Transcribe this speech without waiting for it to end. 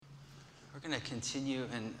We're going to continue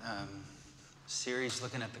in series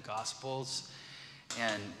looking at the Gospels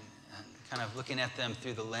and kind of looking at them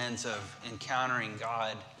through the lens of encountering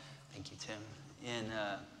God. Thank you, Tim.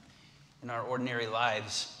 In our ordinary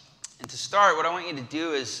lives. And to start, what I want you to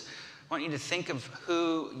do is I want you to think of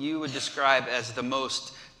who you would describe as the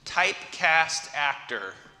most typecast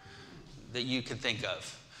actor that you could think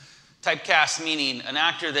of. Typecast meaning an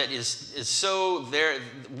actor that is so their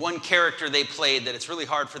one character they played that it's really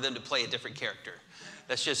hard for them to play a different character.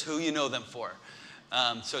 That's just who you know them for.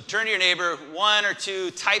 So turn to your neighbor, one or two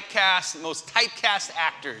most typecast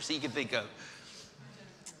actors that you can think of.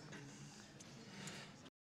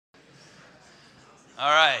 All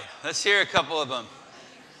right, let's hear a couple of them.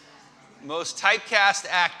 Most typecast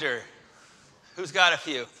actor. Who's got a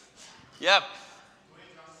few? Yep.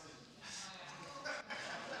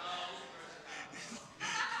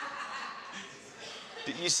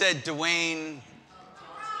 You said Dwayne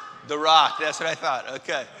The Rock. That's what I thought.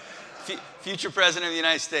 Okay. Future President of the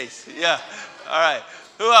United States. Yeah. All right.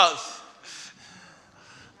 Who else?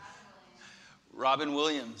 Robin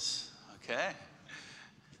Williams. Okay.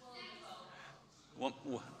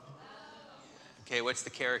 Okay, what's the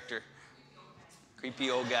character? Creepy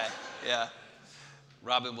old guy. Yeah.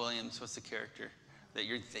 Robin Williams. What's the character that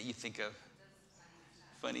you think of?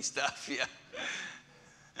 Funny stuff. Yeah.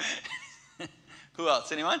 Who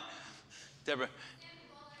else? Anyone? Deborah.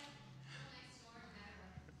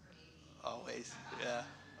 Always. Yeah.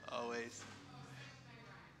 Always.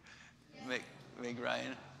 Meg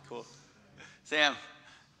Ryan. Cool. Sam.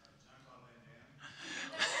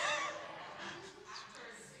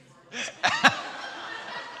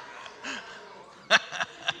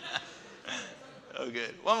 Oh,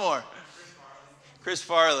 good. One more. Chris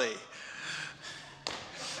Farley.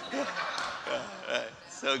 Yeah. Right.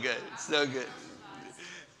 So good. So good.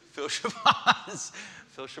 Phil Shabazz.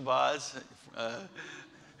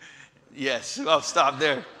 Yes. I'll stop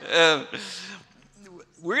there.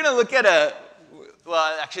 We're going to look at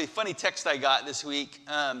actually, funny text I got this week.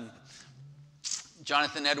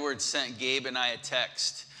 Jonathan Edwards sent Gabe and I a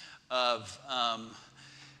text of,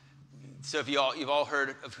 so if you've all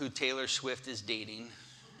heard of who Taylor Swift is dating.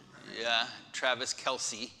 Yeah, Travis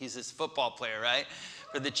Kelce. He's this football player, right,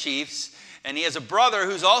 for the Chiefs. And he has a brother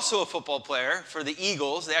who's also a football player for the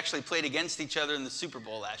Eagles. They actually played against each other in the Super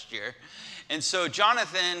Bowl last year. And so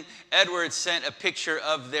Jonathan Edwards sent a picture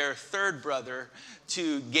of their third brother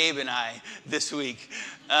to Gabe and I this week.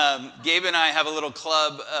 Gabe and I have a little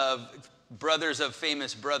club of brothers of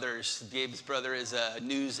famous brothers. Gabe's brother is a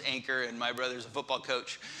news anchor, and my brother's a football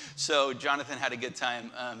coach. So Jonathan had a good time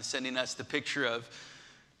sending us the picture of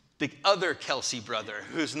the other Kelce brother,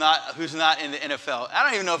 who's not in the NFL. I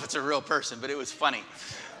don't even know if it's a real person, but it was funny.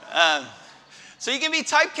 So you can be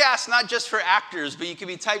typecast not just for actors, but you can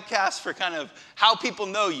be typecast for kind of how people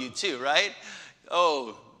know you too, right?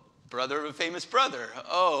 Oh, brother of a famous brother.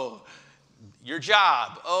 Oh, your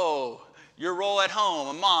job. Oh, your role at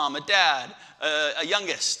home, a mom, a dad, a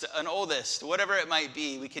youngest, an oldest, whatever it might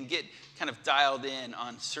be. We can get kind of dialed in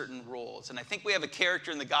on certain roles. And I think we have a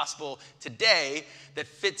character in the gospel today that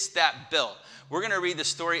fits that bill. We're going to read the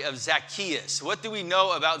story of Zacchaeus. What do we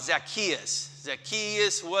know about Zacchaeus?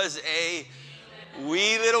 Zacchaeus was a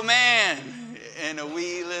wee little man, and a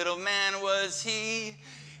wee little man was he.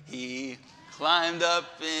 He climbed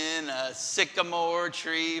up in a sycamore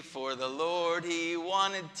tree for the Lord he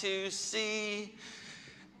wanted to see.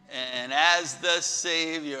 And as the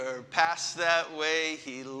Savior passed that way,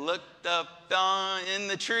 he looked up in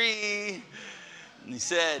the tree. And he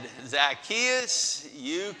said, Zacchaeus,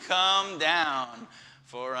 you come down,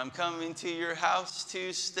 for I'm coming to your house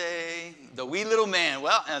to stay. The wee little man.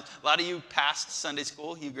 Well, a lot of you passed Sunday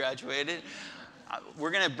school. You graduated.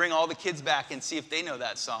 We're going to bring all the kids back and see if they know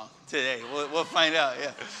that song today. We'll find out,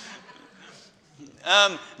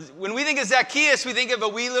 yeah. When we think of Zacchaeus, we think of a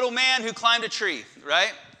wee little man who climbed a tree,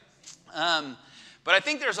 right? But I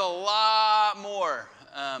think there's a lot more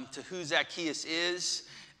to who Zacchaeus is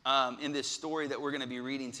in this story that we're going to be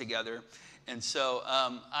reading together. And so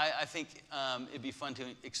I think it'd be fun to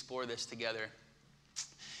explore this together.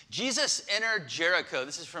 Jesus entered Jericho.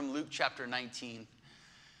 This is from Luke chapter 19.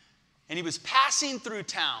 And he was passing through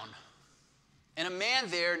town. And a man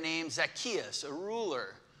there named Zacchaeus, a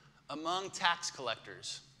ruler among tax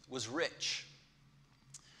collectors, was rich.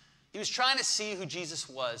 He was trying to see who Jesus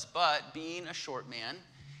was, but being a short man,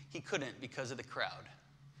 he couldn't because of the crowd.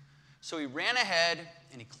 So he ran ahead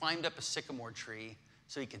and he climbed up a sycamore tree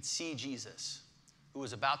so he could see Jesus, who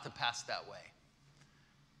was about to pass that way.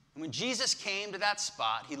 And when Jesus came to that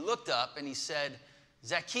spot, he looked up and he said,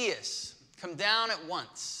 Zacchaeus, come down at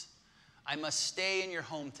once. I must stay in your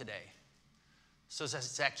home today. So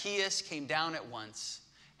Zacchaeus came down at once,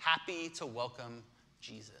 happy to welcome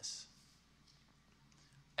Jesus.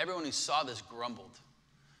 Everyone who saw this grumbled,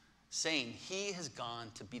 saying, "He has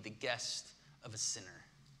gone to be the guest of a sinner."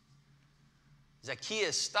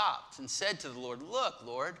 Zacchaeus stopped and said to the Lord, "Look,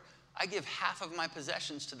 Lord, I give half of my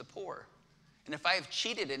possessions to the poor, and if I have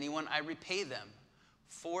cheated anyone, I repay them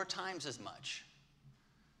 4 times as much."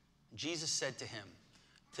 Jesus said to him,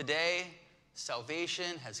 "Today,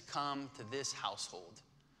 salvation has come to this household,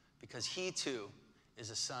 because he too is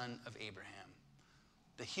a son of Abraham.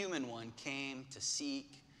 The human one came to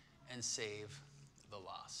seek and save the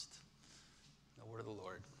lost." The word of the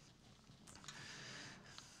Lord.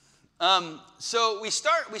 So we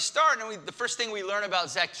start, and the first thing we learn about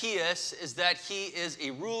Zacchaeus is that he is a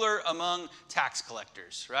ruler among tax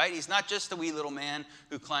collectors, right? He's not just a wee little man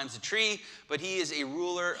who climbs a tree, but he is a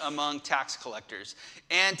ruler among tax collectors.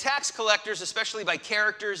 And tax collectors, especially by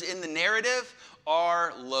characters in the narrative,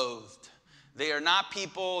 are loathed. They are not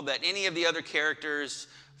people that any of the other characters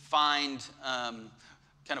find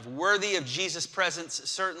kind of worthy of Jesus' presence,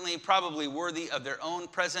 certainly, probably worthy of their own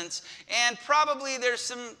presence, and probably there's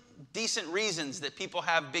some decent reasons that people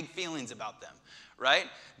have big feelings about them, right?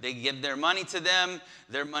 They give their money to them,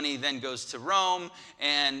 their money then goes to Rome,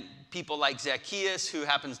 and people like Zacchaeus, who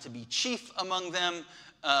happens to be chief among them,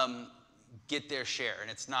 get their share,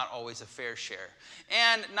 and it's not always a fair share.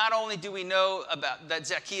 And not only do we know about that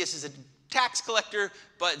Zacchaeus is a tax collector,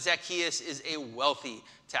 but Zacchaeus is a wealthy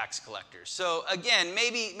tax collector. So again,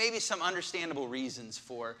 maybe some understandable reasons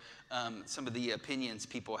for some of the opinions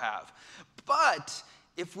people have. But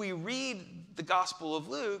if we read the Gospel of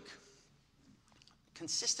Luke,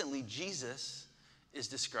 consistently Jesus is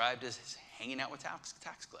described as hanging out with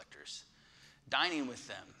tax collectors, dining with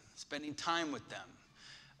them, spending time with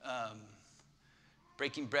them,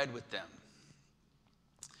 breaking bread with them.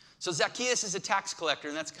 So Zacchaeus is a tax collector,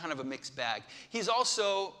 and that's kind of a mixed bag. He's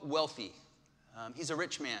also wealthy. He's a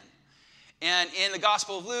rich man. And in the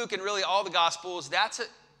Gospel of Luke, and really all the Gospels,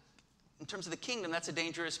 in terms of the kingdom, that's a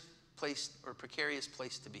dangerous place or precarious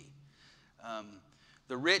place to be.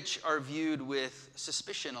 The rich are viewed with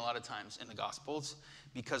suspicion a lot of times in the Gospels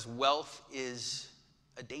because wealth is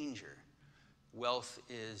a danger. Wealth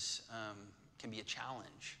can be a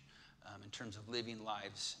challenge in terms of living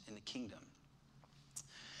lives in the kingdom.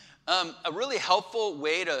 A really helpful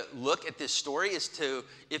way to look at this story is to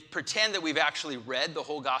pretend that we've actually read the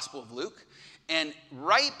whole Gospel of Luke. And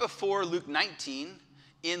right before Luke 19,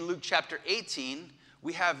 in Luke chapter 18,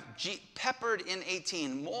 we have peppered in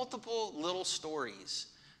 18 multiple little stories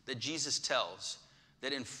that Jesus tells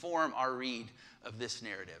that inform our read of this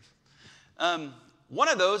narrative. One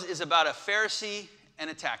of those is about a Pharisee and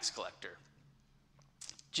a tax collector.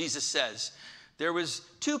 Jesus says, there was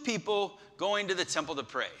 2 people going to the temple to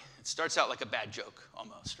pray. It starts out like a bad joke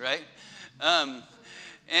almost, right?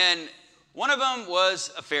 And one of them was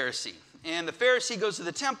a Pharisee. And the Pharisee goes to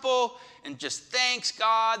the temple and just thanks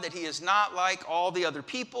God that he is not like all the other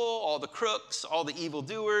people, all the crooks, all the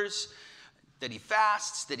evildoers, that he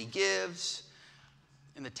fasts, that he gives.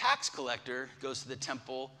 And the tax collector goes to the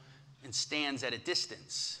temple and stands at a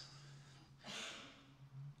distance,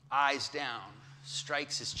 eyes down,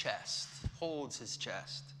 strikes his chest, holds his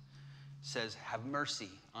chest, says, "Have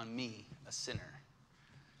mercy on me, a sinner."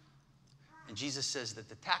 And Jesus says that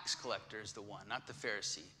the tax collector is the one, not the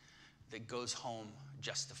Pharisee, that goes home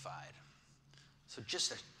justified. So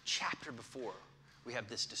just a chapter before, we have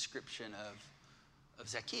this description of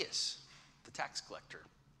Zacchaeus, the tax collector.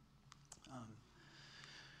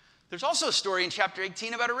 There's also a story in chapter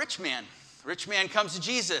 18 about a rich man. The rich man comes to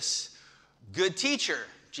Jesus. "Good teacher."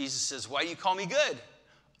 Jesus says, "Why do you call me good?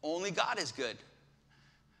 Only God is good.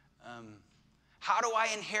 How do I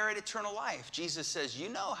inherit eternal life?" Jesus says, "You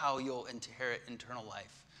know how you'll inherit eternal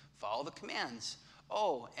life. Follow the commands.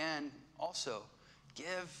 Oh, and also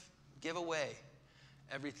give away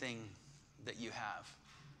everything that you have."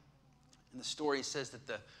 And the story says that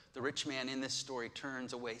the rich man in this story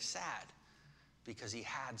turns away sad because he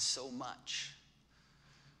had so much.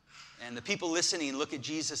 And the people listening look at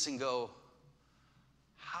Jesus and go,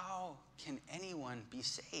 "How can anyone be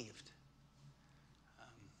saved?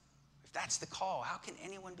 If that's the call, how can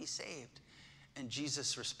anyone be saved?" And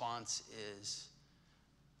Jesus' response is,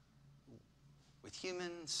 with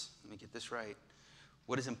humans, let me get this right,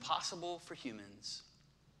 what is impossible for humans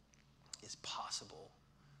is possible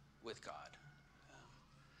with God.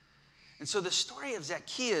 And so the story of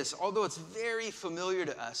Zacchaeus, although it's very familiar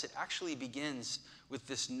to us, it actually begins with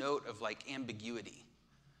this note of like ambiguity.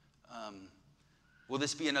 Will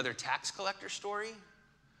this be another tax collector story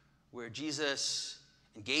where Jesus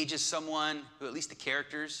engages someone who, at least the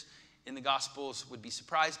characters in the Gospels would be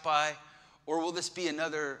surprised by? Or will this be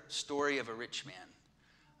another story of a rich man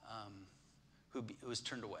who was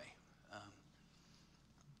turned away?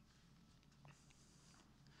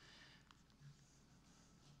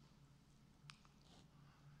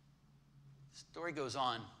 The story goes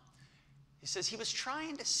on. He says he was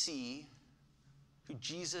trying to see who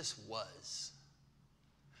Jesus was.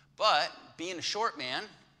 But being a short man,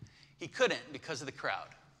 he couldn't because of the crowd.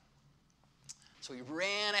 So he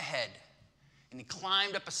ran ahead and he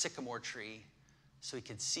climbed up a sycamore tree so he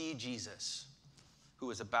could see Jesus, who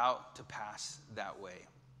was about to pass that way.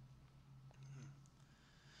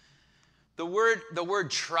 The word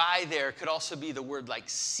try there could also be the word like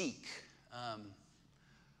seek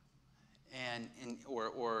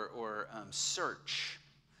or search.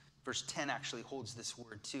 Verse 10 actually holds this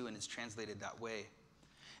word too and is translated that way.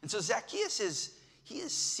 And so Zacchaeus is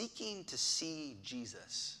seeking to see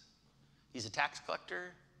Jesus. He's a tax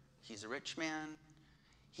collector. He's a rich man.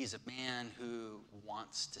 He's a man who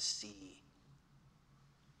wants to see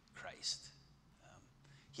Christ.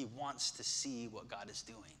 He wants to see what God is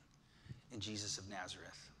doing in Jesus of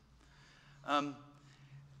Nazareth.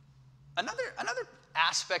 Another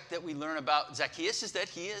aspect that we learn about Zacchaeus is that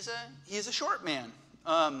he is a short man.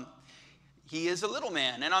 He is a little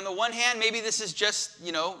man. And on the one hand, maybe this is just,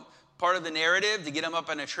 part of the narrative to get him up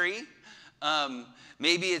in a tree.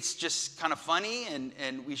 Maybe it's just kind of funny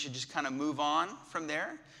and we should just kind of move on from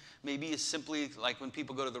there. Maybe it's simply like when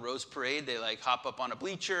people go to the Rose Parade, they like hop up on a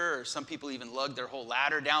bleacher, or some people even lug their whole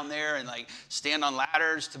ladder down there and like stand on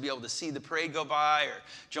ladders to be able to see the parade go by, or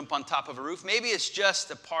jump on top of a roof. Maybe it's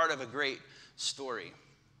just a part of a great story.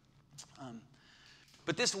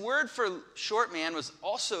 But this word for short man was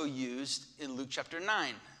also used in Luke chapter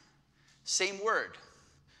 9. Same word,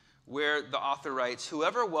 where the author writes,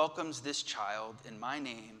 "Whoever welcomes this child in my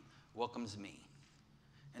name welcomes me.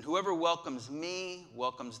 And whoever welcomes me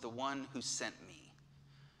welcomes the one who sent me.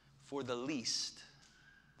 For the least,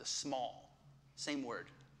 the small," same word,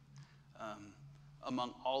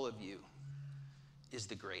 "among all of you is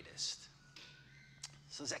the greatest."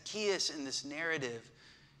 So Zacchaeus in this narrative,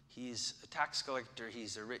 he's a tax collector,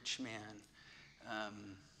 he's a rich man.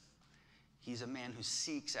 He's a man who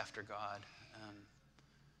seeks after God.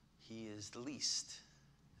 He is the least.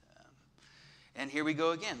 And here we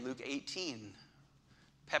go again, Luke 18.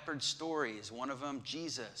 Peppered stories, one of them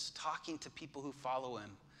Jesus talking to people who follow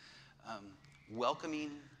him,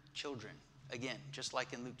 welcoming children, again, just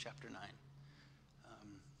like in Luke chapter 9.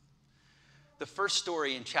 The first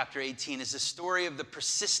story in chapter 18 is the story of the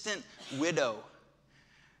persistent widow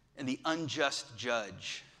and the unjust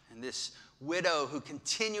judge. And this widow who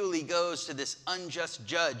continually goes to this unjust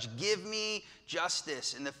judge, "Give me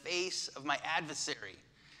justice in the face of my adversary."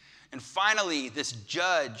 And finally, this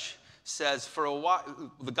judge says, for a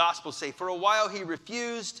while, the Gospels say, for a while he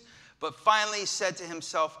refused, but finally said to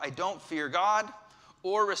himself, "I don't fear God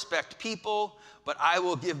or respect people, but I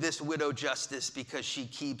will give this widow justice because she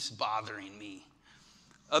keeps bothering me.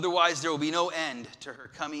 Otherwise, there will be no end to her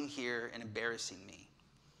coming here and embarrassing me."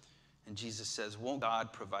 And Jesus says, "Won't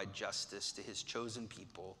God provide justice to his chosen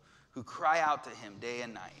people who cry out to him day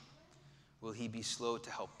and night? Will he be slow to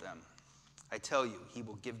help them? I tell you, he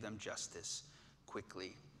will give them justice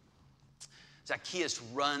quickly." Zacchaeus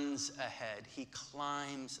runs ahead. He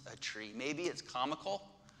climbs a tree. Maybe it's comical.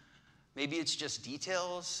 Maybe it's just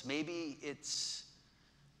details. Maybe it's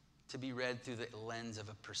to be read through the lens of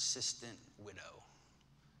a persistent widow,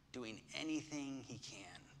 doing anything he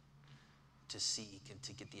can to seek and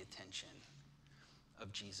to get the attention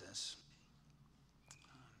of Jesus.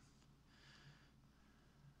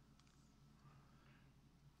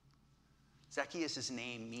 Zacchaeus'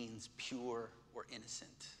 name means pure or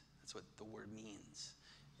innocent. That's what the word means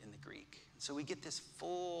in the Greek. So we get this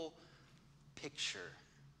full picture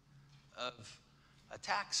of a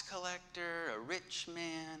tax collector, a rich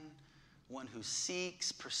man, one who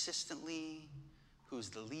seeks persistently, who's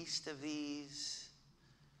the least of these,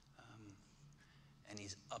 and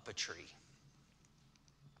he's up a tree.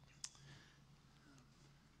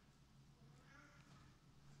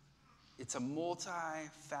 It's a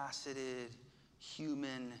multifaceted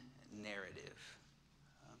human narrative.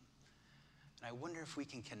 And I wonder if we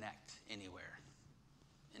can connect anywhere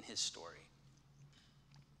in his story.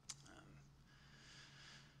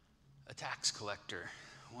 A tax collector,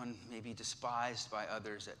 one maybe despised by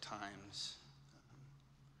others at times.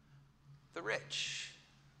 The rich,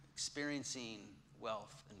 experiencing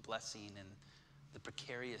wealth and blessing and the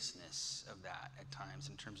precariousness of that at times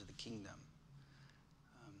in terms of the kingdom.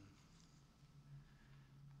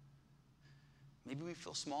 Maybe we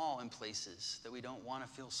feel small in places that we don't want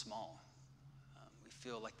to feel small. We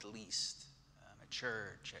feel like the least at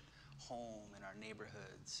church, at home, in our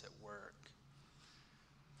neighborhoods, at work.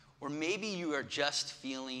 Or maybe you are just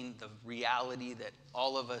feeling the reality that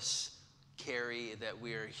all of us carry, that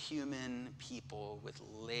we are human people with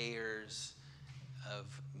layers of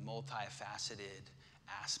multifaceted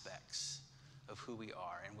aspects of who we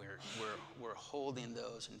are, and we're holding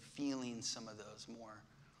those and feeling some of those more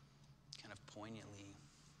kind of poignantly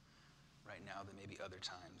right now than maybe other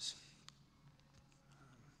times.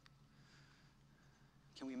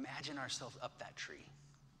 Can we imagine ourselves up that tree?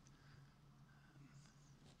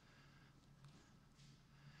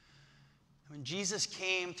 When Jesus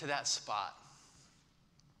came to that spot,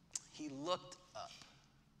 he looked up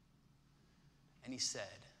and he said,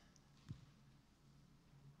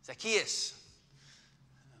 Zacchaeus,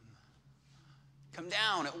 come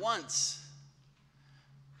down at once.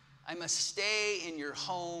 I must stay in your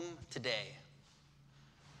home today.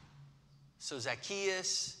 So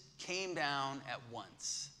Zacchaeus came down at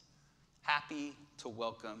once, happy to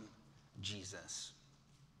welcome Jesus.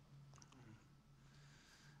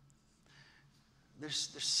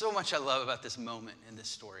 There's so much I love about this moment in this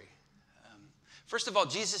story. First of all,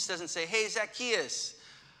 Jesus doesn't say, hey, Zacchaeus,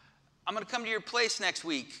 I'm going to come to your place next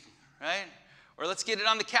week, right? Or let's get it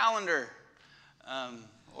on the calendar.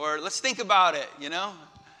 Or let's think about it, you know?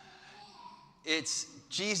 It's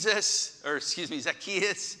Zacchaeus.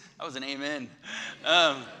 That was an amen.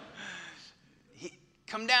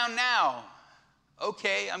 Come down now.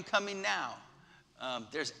 Okay, I'm coming now.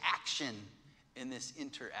 There's action in this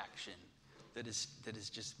interaction that is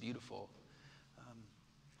just beautiful.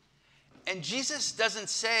 And Jesus doesn't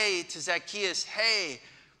say to Zacchaeus, hey,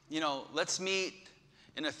 let's meet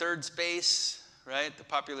in a third space, right? The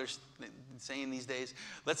popular saying these days.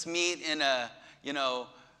 Let's meet in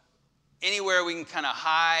anywhere we can kind of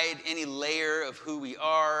hide any layer of who we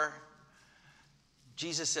are.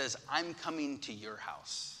 Jesus says, I'm coming to your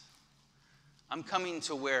house. I'm coming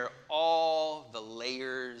to where all the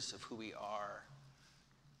layers of who we are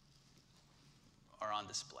on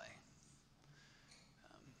display.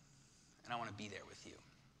 And I want to be there with you.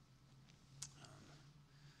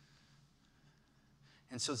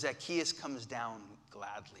 And so Zacchaeus comes down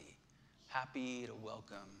gladly, happy to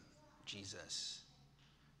welcome Jesus.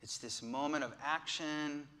 It's this moment of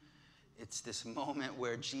action. It's this moment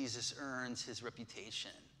where Jesus earns his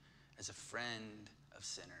reputation as a friend of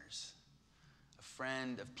sinners, a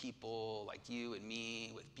friend of people like you and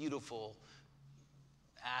me with beautiful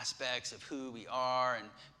aspects of who we are, and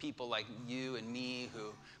people like you and me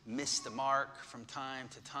who miss the mark from time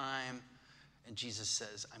to time. And Jesus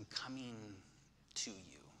says, I'm coming to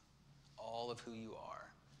you, all of who you are,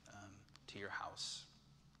 to your house.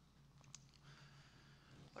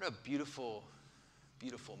 What a beautiful,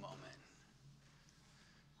 beautiful moment.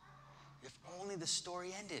 If only the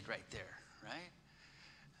story ended right there, right?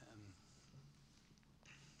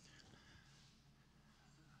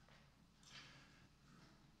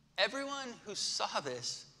 Everyone who saw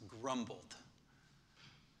this grumbled,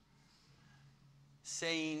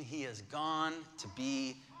 saying he has gone to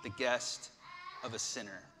be the guest of a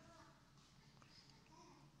sinner.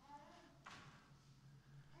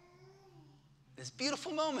 This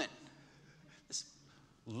beautiful moment, this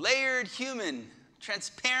layered human,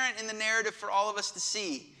 transparent in the narrative for all of us to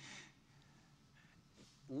see,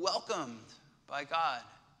 welcomed by God,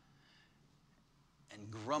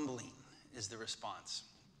 and grumbling is the response.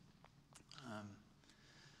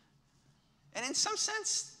 And in some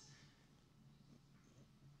sense,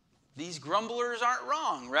 these grumblers aren't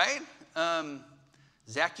wrong, right?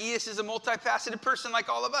 Zacchaeus is a multifaceted person like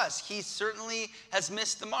all of us. He certainly has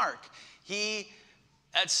missed the mark. He,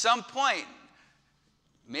 at some point,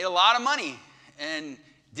 made a lot of money and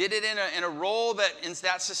did it in a role that in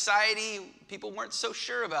that society people weren't so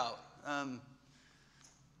sure about.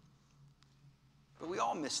 But we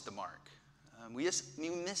all miss the mark. We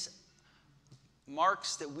miss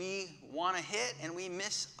marks that we want to hit, and we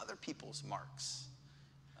miss other people's marks.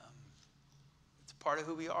 It's part of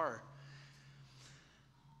who we are.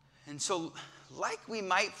 And so, like we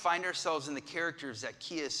might find ourselves in the character of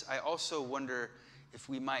Zacchaeus, I also wonder if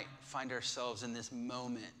we might find ourselves in this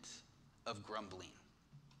moment of grumbling.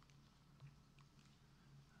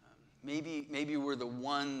 Maybe we're the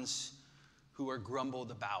ones who are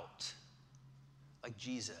grumbled about, like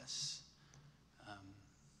Jesus.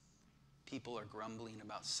 People are grumbling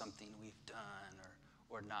about something we've done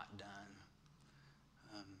or not done,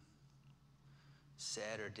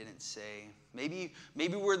 said or didn't say. Maybe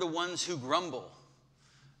we're the ones who grumble.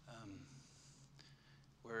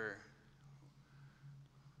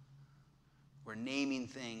 We're naming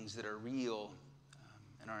things that are real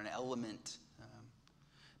and are an element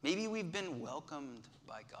Maybe we've been welcomed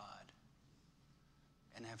by God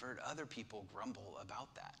and have heard other people grumble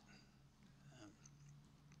about that.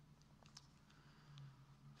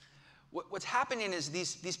 What's happening is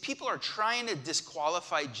these people are trying to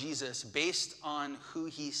disqualify Jesus based on who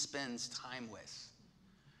he spends time with.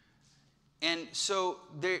 And so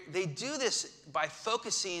they do this by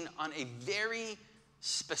focusing on a very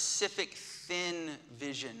specific, thin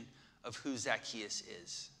vision of who Zacchaeus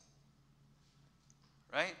is.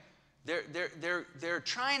 Right? They're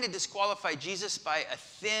trying to disqualify Jesus by a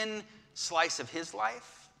thin slice of his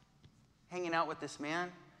life, hanging out with this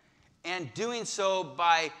man, and doing so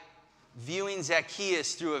by viewing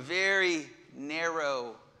Zacchaeus through a very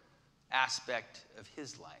narrow aspect of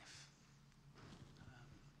his life.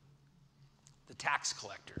 The tax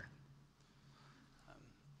collector.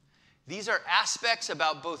 These are aspects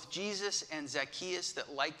about both Jesus and Zacchaeus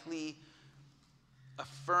that likely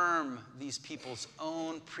affirm these people's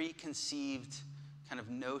own preconceived kind of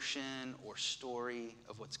notion or story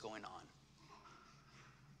of what's going on.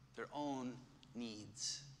 Their own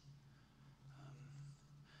needs.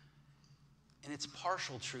 And it's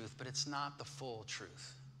partial truth, but it's not the full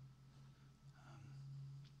truth.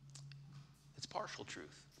 It's partial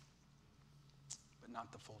truth, but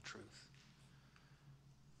not the full truth.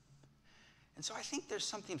 And so I think there's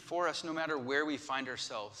something for us no matter where we find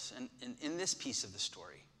ourselves in this piece of the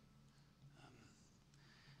story.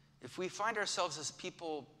 If we find ourselves as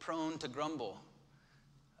people prone to grumble,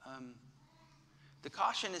 the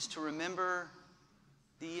caution is to remember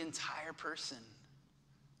the entire person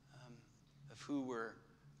of who we're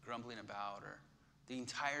grumbling about, or the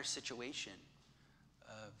entire situation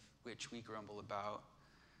of which we grumble about.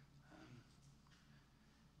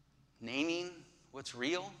 Naming what's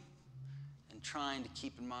real and trying to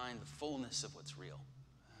keep in mind the fullness of what's real.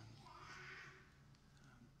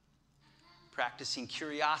 Practicing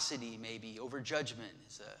curiosity maybe over judgment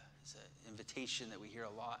is an invitation that we hear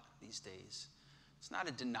a lot these days. It's not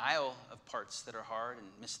a denial of parts that are hard and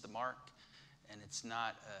miss the mark, and it's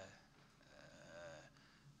not a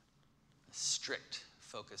strict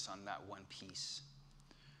focus on that one piece.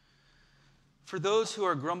 For those who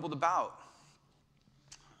are grumbled about,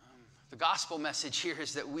 the gospel message here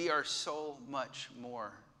is that we are so much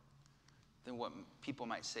more than what people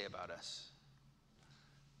might say about us.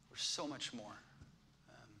 We're so much more,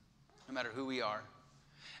 no matter who we are.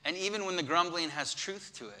 And even when the grumbling has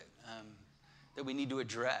truth to it, that we need to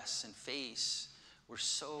address and face, we're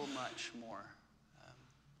so much more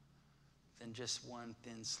than just one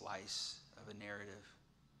thin slice of a narrative.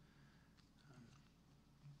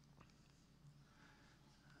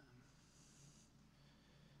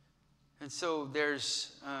 And so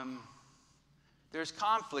there's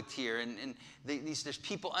conflict here, and there's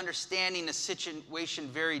people understanding the situation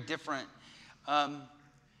very different. And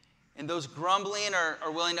those grumbling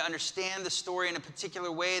are willing to understand the story in a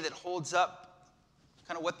particular way that holds up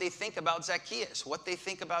kind of what they think about Zacchaeus, what they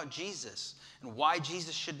think about Jesus, and why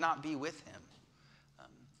Jesus should not be with him.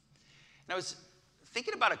 And I was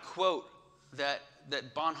thinking about a quote that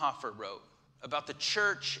Bonhoeffer wrote about the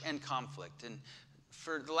church and conflict. And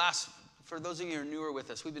for those of you who are newer with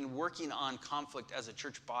us, we've been working on conflict as a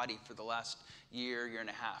church body for the last year and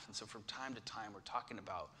a half. And so from time to time, we're talking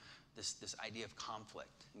about this idea of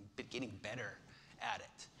conflict and getting better at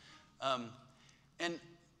it. And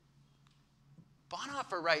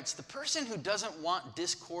Bonhoeffer writes, the person who doesn't want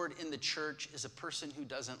discord in the church is a person who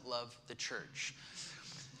doesn't love the church.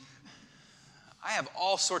 I have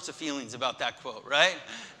all sorts of feelings about that quote, right?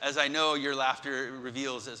 As I know your laughter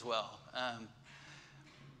reveals as well.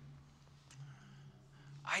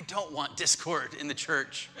 I don't want discord in the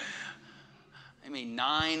church. I'm a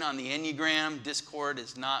 9 on the Enneagram. Discord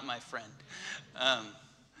is not my friend.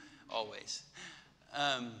 Always.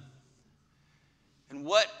 And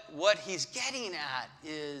what he's getting at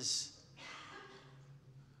is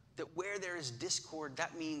that where there is discord,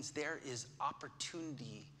 that means there is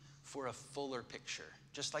opportunity for a fuller picture,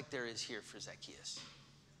 just like there is here for Zacchaeus.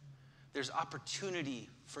 There's opportunity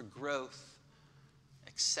for growth,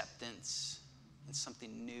 acceptance, and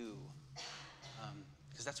something new,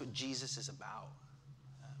 because that's what Jesus is about.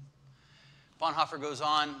 Bonhoeffer goes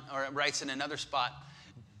on, or writes in another spot,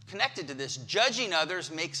 connected to this, judging others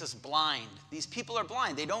makes us blind. These people are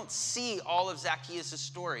blind. They don't see all of Zacchaeus'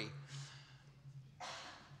 story.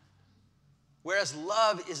 Whereas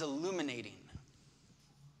love is illuminating.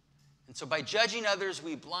 And so by judging others,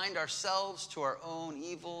 we blind ourselves to our own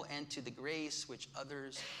evil and to the grace which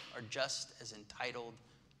others are just as entitled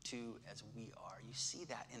to as we are. You see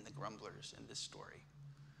that in the grumblers in this story.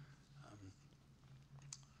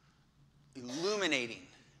 Illuminating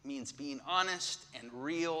means being honest and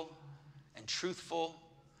real and truthful.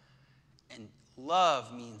 And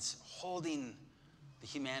love means holding the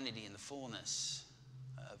humanity and the fullness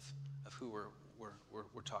of who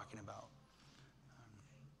we're talking about.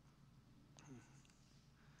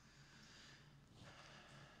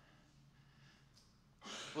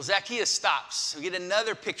 Well, Zacchaeus stops. We get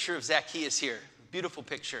another picture of Zacchaeus here. Beautiful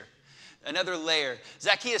picture. Another layer.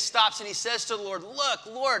 Zacchaeus stops and he says to the Lord, look,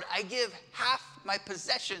 Lord, I give half my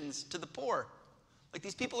possessions to the poor. Like,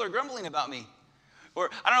 these people are grumbling about me. Or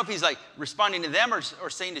I don't know if he's like responding to them or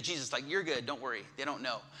saying to Jesus, like, you're good, don't worry, they don't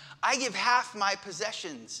know. I give half my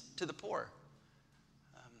possessions to the poor.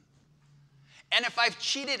 And if I've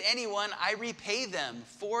cheated anyone, I repay them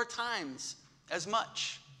 4 times as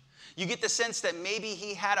much. You get the sense that maybe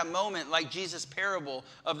he had a moment like Jesus' parable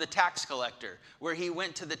of the tax collector, where he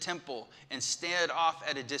went to the temple and stood off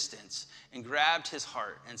at a distance and grabbed his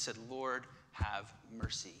heart and said, Lord, have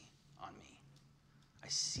mercy on me. I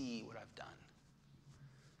see what I've done.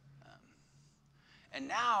 And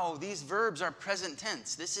now these verbs are present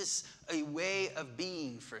tense. This is a way of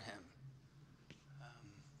being for him.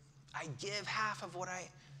 I give half of what I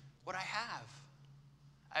have.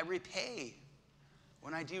 I repay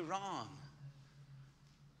when I do wrong.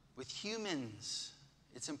 With humans,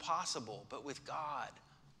 it's impossible, but with God,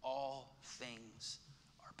 all things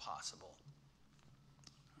are possible.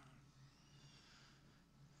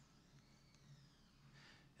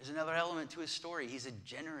 There's another element to his story. He's a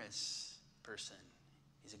generous person.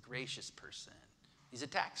 He's a gracious person. He's a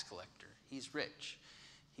tax collector. He's rich.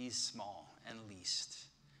 He's small and least.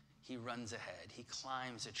 He runs ahead. He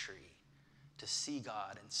climbs a tree to see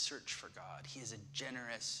God and search for God. He is a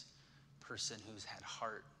generous person who's had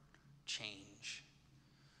heart change.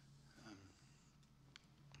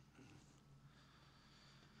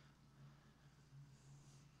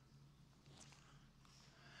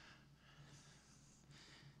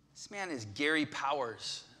 This man is Gary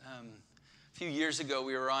Powers. A few years ago,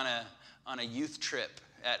 we were on a youth trip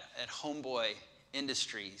at Homeboy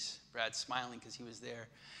Industries. Brad's smiling because he was there.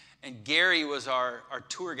 And Gary was our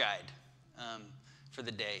tour guide for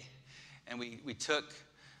the day. And we took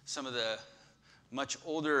some of the much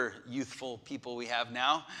older youthful people we have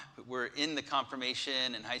now. We're in the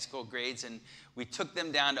confirmation and high school grades, and we took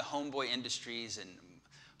them down to Homeboy Industries and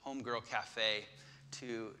Homegirl Cafe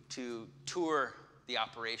to tour the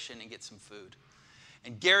operation and get some food.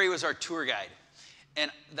 And Gary was our tour guide. And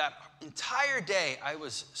that entire day, I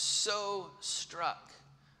was so struck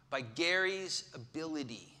by Gary's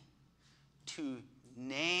ability to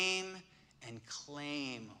name and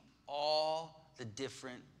claim all the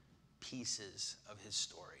different pieces of his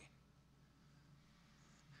story.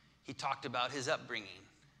 He talked about his upbringing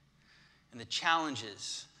and the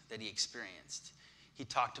challenges that he experienced. He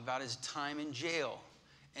talked about his time in jail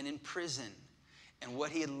and in prison and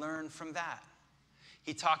what he had learned from that.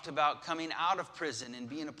 He talked about coming out of prison and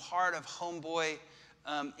being a part of Homeboy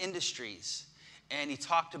Industries. And he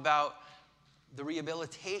talked about the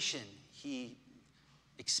rehabilitation he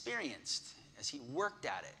experienced as he worked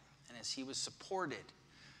at it and as he was supported.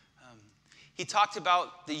 He talked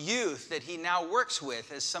about the youth that he now works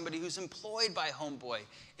with as somebody who's employed by Homeboy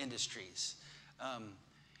Industries.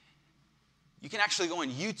 You can actually go on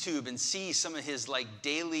YouTube and see some of his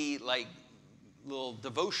daily little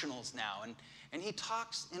devotionals now. And he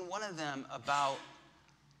talks in one of them about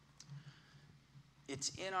it's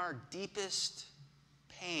in our deepest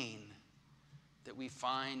pain that we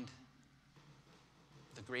find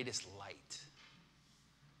the greatest light.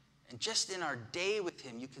 And just in our day with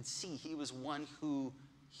him, you could see he was one who,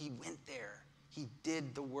 he went there. He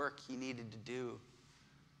did the work he needed to do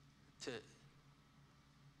to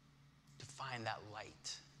find that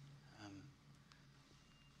light.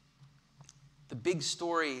 The big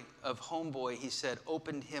story of Homeboy, he said,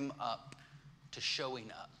 opened him up to showing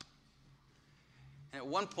up. And at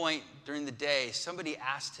one point during the day, somebody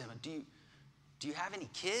asked him, do you have any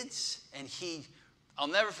kids? And I'll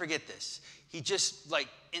never forget this. He just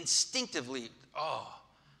instinctively,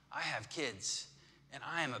 I have kids, and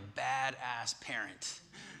I am a badass parent.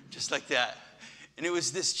 Just like that. And it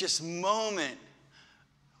was this just moment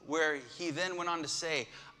where he then went on to say,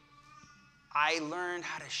 I learned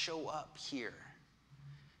how to show up here.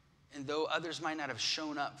 And though others might not have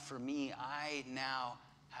shown up for me, I now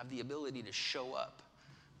have the ability to show up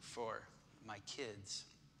for my kids.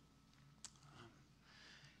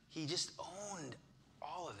 He just owned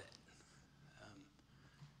all of it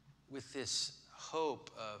with this hope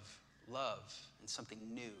of love and something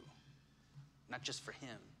new, not just for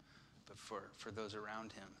him, but for those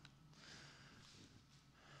around him.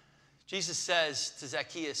 Jesus says to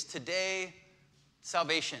Zacchaeus, today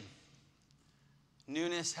Salvation.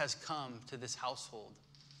 Newness has come to this household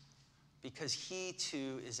because he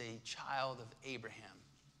too is a child of Abraham.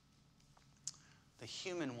 The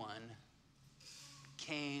human one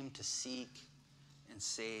came to seek and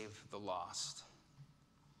save the lost.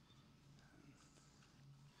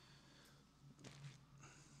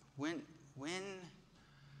 When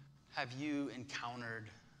have you encountered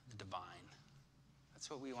the divine? That's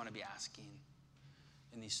what we want to be asking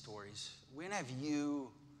in these stories. When have you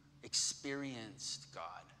experienced God?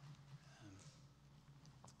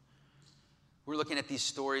 We're looking at these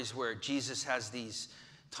stories where Jesus has these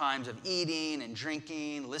times of eating and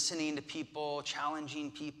drinking, listening to people,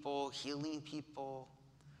 challenging people, healing people.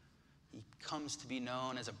 He comes to be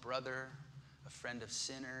known as a brother, a friend of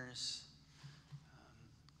sinners.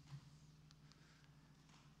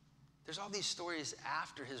 There's all these stories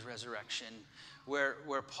after his resurrection where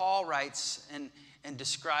Paul writes and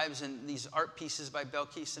describes, and these art pieces by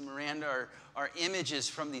Belkis and Miranda are images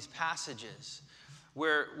from these passages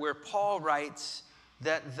where Paul writes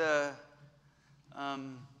that the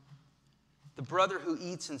brother who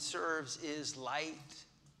eats and serves is light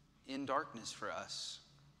in darkness for us.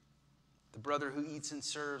 The brother who eats and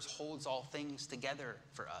serves holds all things together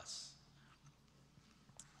for us.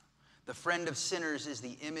 The friend of sinners is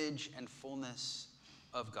the image and fullness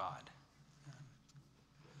of God.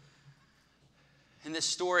 In this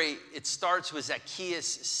story, it starts with Zacchaeus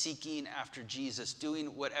seeking after Jesus, doing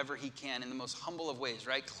whatever he can in the most humble of ways,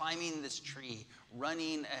 right? Climbing this tree,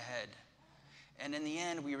 running ahead. And in the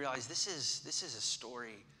end, we realize this is a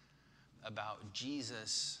story about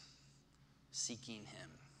Jesus seeking him.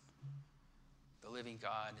 The living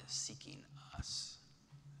God is seeking us.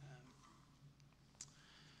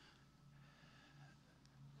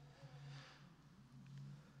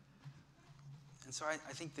 And so I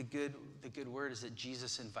think the good word is that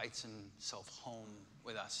Jesus invites himself home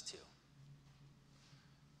with us too.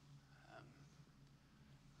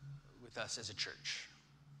 With us as a church.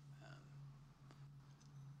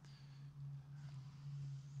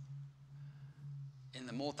 In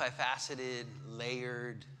the multifaceted,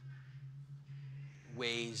 layered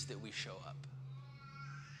ways that we show up.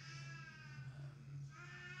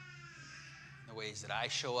 The ways that I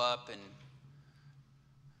show up and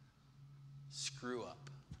screw up.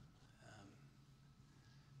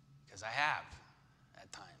 Because I have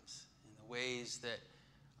at times. In the ways that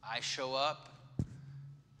I show up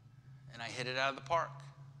and I hit it out of the park.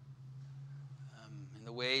 In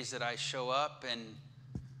the ways that I show up and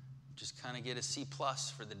just kind of get a C+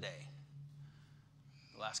 for the day.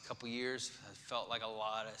 The last couple years have felt like a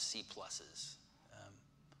lot of C+.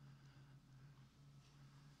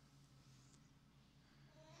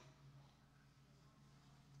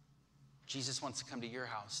 Jesus wants to come to your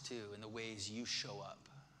house too in the ways you show up.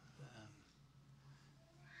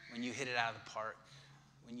 When you hit it out of the park,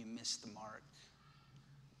 when you miss the mark,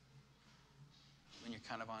 when you're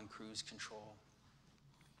kind of on cruise control.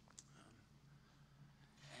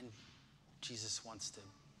 And Jesus wants to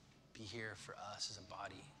be here for us as a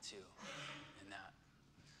body too in that.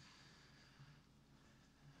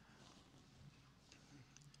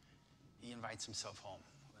 He invites himself home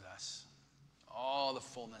with us. All the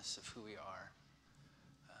fullness of who we are,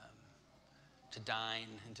 to dine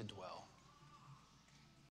and to dwell.